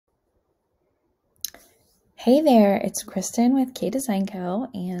Hey there, it's Kristen with K Design Co.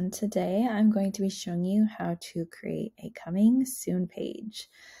 And today I'm going to be showing you how to create a coming soon page.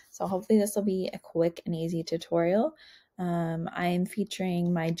 So hopefully this will be a quick and easy tutorial. I'm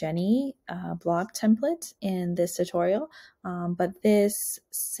featuring my Jenny blog template in this tutorial, but this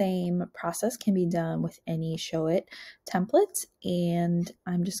same process can be done with any Showit template, and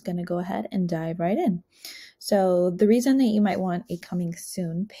I'm just going to go ahead and dive right in. So the reason that you might want a coming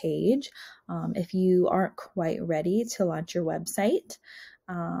soon page, if you aren't quite ready to launch your website,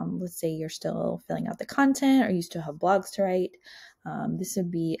 let's say you're still filling out the content or you still have blogs to write, this would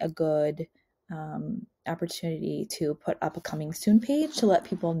be a good opportunity to put up a coming soon page to let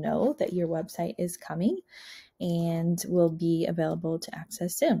people know that your website is coming and will be available to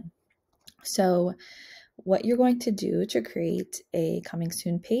access soon. So what you're going to do to create a coming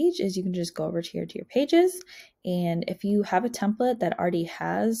soon page is you can just go over here to your pages, and if you have a template that already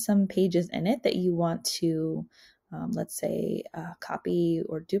has some pages in it that you want to let's say copy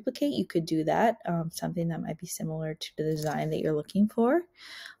or duplicate, you could do that, something that might be similar to the design that you're looking for,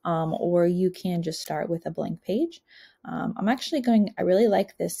 or you can just start with a blank page. I really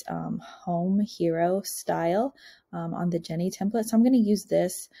like this home hero style on the Jenny template, so I'm going to use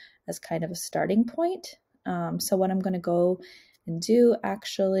this as kind of a starting point. So what I'm going to go and do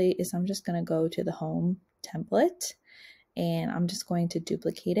actually is I'm just going to go to the home template and I'm just going to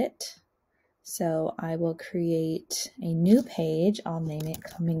duplicate it. So I will create a new page. I'll name it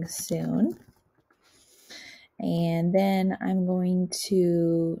Coming Soon. And then I'm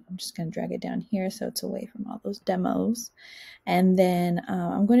just going to drag it down here so it's away from all those demos. And then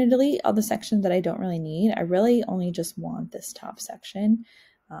I'm going to delete all the sections that I don't really need. I really only just want this top section.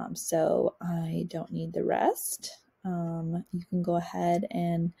 So I don't need the rest. You can go ahead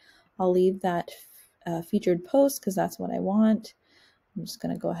and I'll leave that featured post because that's what I want. I'm just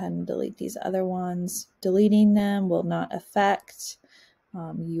going to go ahead and delete these other ones. Deleting them will not affect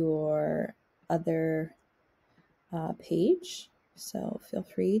your other page, so feel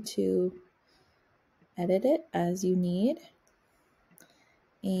free to edit it as you need.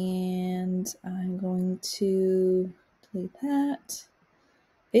 And I'm going to delete that.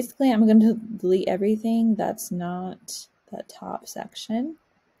 Basically, I'm going to delete everything that's not that top section,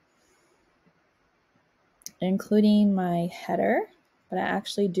 including my header, but I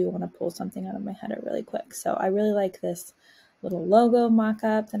actually do want to pull something out of my header really quick. So I really like this little logo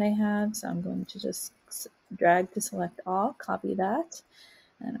mock-up that I have, so I'm going to just drag to select all, copy that,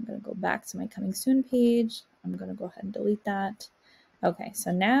 and I'm going to go back to my coming soon page. I'm going to go ahead and delete that. Okay,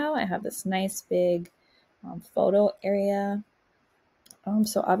 so now I have this nice big photo area.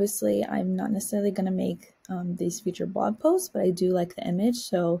 So obviously I'm not necessarily going to make these featured blog posts, but I do like the image,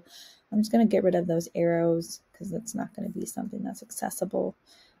 so I'm just going to get rid of those arrows because it's not going to be something that's accessible.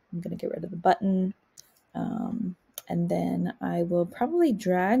 I'm going to get rid of the button, and then I will probably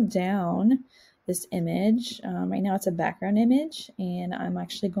drag down this image. Right now it's a background image, and I'm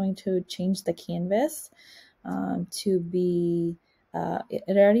actually going to change the canvas to be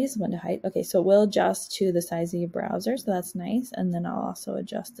it already is one to height. Okay, so it will adjust to the size of your browser, so that's nice. And then I'll also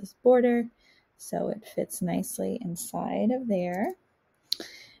adjust this border so it fits nicely inside of there.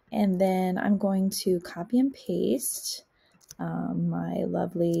 And then I'm going to copy and paste my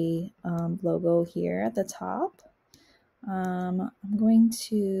lovely logo here at the top. I'm going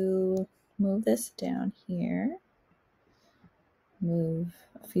to move this down here. Move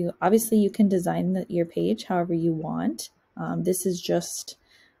a few. Obviously, you can design your page however you want. This is just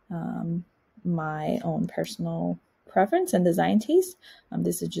my own personal preference and design taste.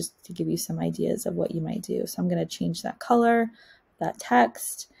 This is just to give you some ideas of what you might do. So I'm going to change that color, that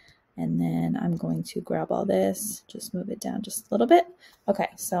text, and then I'm going to grab all this, just move it down just a little bit. Okay,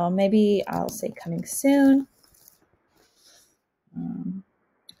 so maybe I'll say coming soon.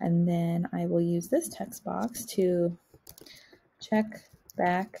 And then I will use this text box to check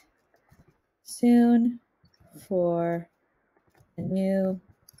back soon for a new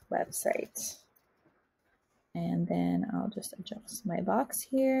website. And then I'll just adjust my box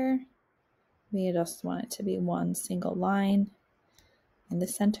here. We just want it to be one single line in the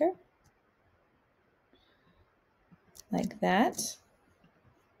center, like that.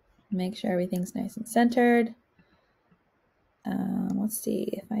 Make sure everything's nice and centered. Let's see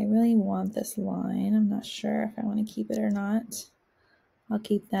if I really want this line. I'm not sure if I want to keep it or not. I'll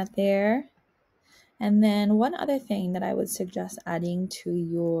keep that there. And then one other thing that I would suggest adding to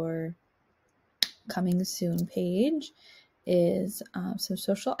your coming soon page is some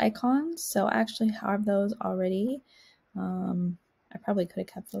social icons. So I actually have those already. I probably could have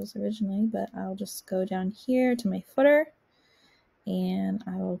kept those originally, but I'll just go down here to my footer and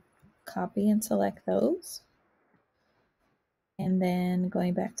I will copy and select those. And then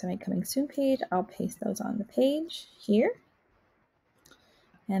going back to my coming soon page, I'll paste those on the page here.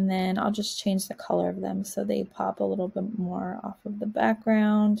 And then I'll just change the color of them so they pop a little bit more off of the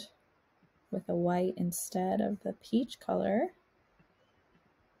background with a white instead of the peach color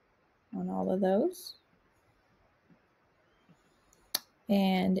on all of those.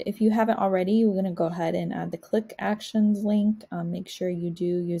 And if you haven't already, we're going to go ahead and add the click actions link. Make sure you do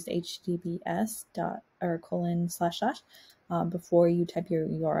use https:// before you type your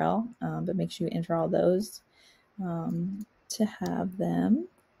URL, but make sure you enter all those to have them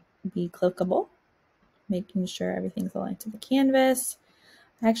be clickable, making sure everything's aligned to the canvas.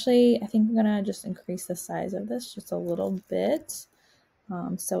 Actually, I think I'm gonna just increase the size of this just a little bit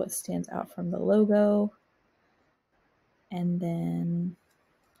so it stands out from the logo. And then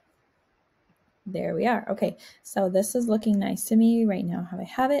there we are. Okay, so this is looking nice to me right now how I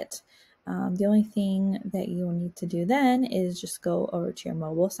have it. The only thing that you will need to do then is just go over to your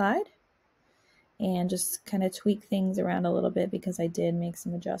mobile side and just kind of tweak things around a little bit because I did make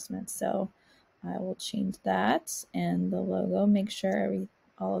some adjustments. So I will change that, and the logo, make sure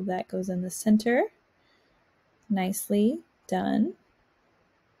all of that goes in the center. Nicely done.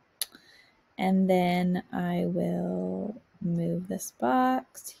 And then I will move this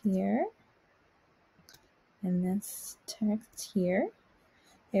box here and this text here.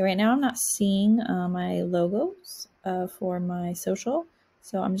 Okay, right now I'm not seeing my logos for my social,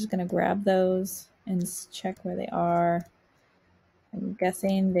 so I'm just going to grab those and check where they are. I'm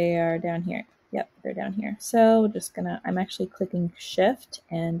guessing they are down here. Yep, they're down here. So just I'm actually clicking shift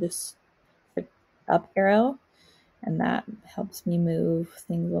and just the up arrow, and that helps me move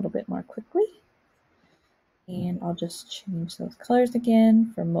things a little bit more quickly. And I'll just change those colors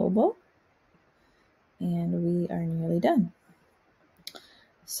again for mobile. And we are nearly done.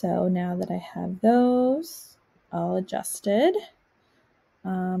 So now that I have those all adjusted,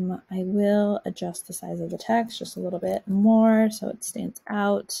 I will adjust the size of the text just a little bit more so it stands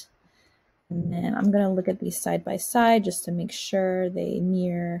out. And then I'm going to look at these side by side just to make sure they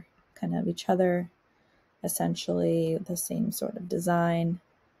mirror kind of each other, essentially the same sort of design.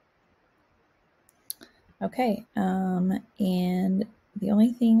 Okay, and the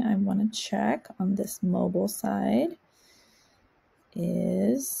only thing I want to check on this mobile side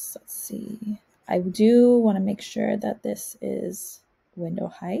is, let's see, I do want to make sure that this is window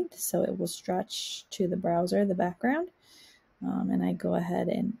height, so it will stretch to the browser, the background, and I go ahead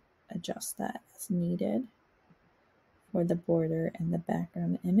and adjust that as needed for the border and the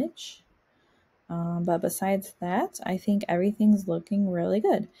background image. But besides that, I think everything's looking really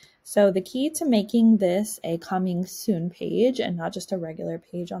good. So the key to making this a coming soon page and not just a regular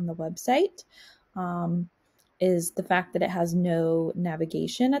page on the website is the fact that it has no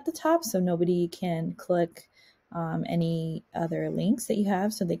navigation at the top, so nobody can click any other links that you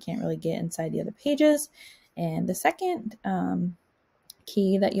have, so they can't really get inside the other pages. And the second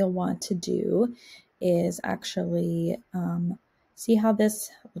key that you'll want to do is actually see how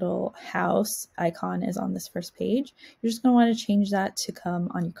this little house icon is on this first page. You're just going to want to change that to come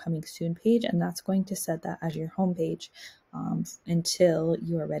on your coming soon page, and that's going to set that as your home page until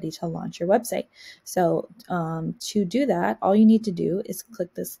you are ready to launch your website. So to do that, all you need to do is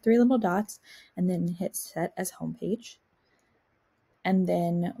click this 3 little dots and then hit set as home page. And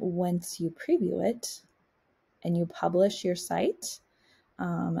then once you preview it and you publish your site,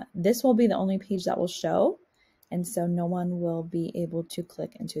 this will be the only page that will show, and so no one will be able to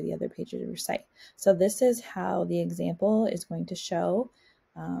click into the other pages of your site. So this is how the example is going to show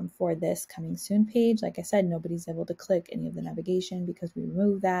for this coming soon page. Like I said, nobody's able to click any of the navigation because we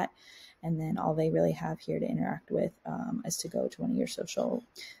removed that, and then all they really have here to interact with is to go to one of your social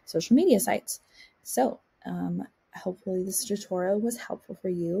media sites. So hopefully this tutorial was helpful for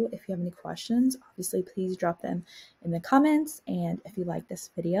you. If you have any questions, obviously please drop them in the comments. And if you like this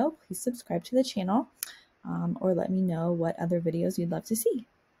video, please subscribe to the channel or let me know what other videos you'd love to see.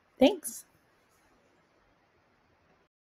 Thanks.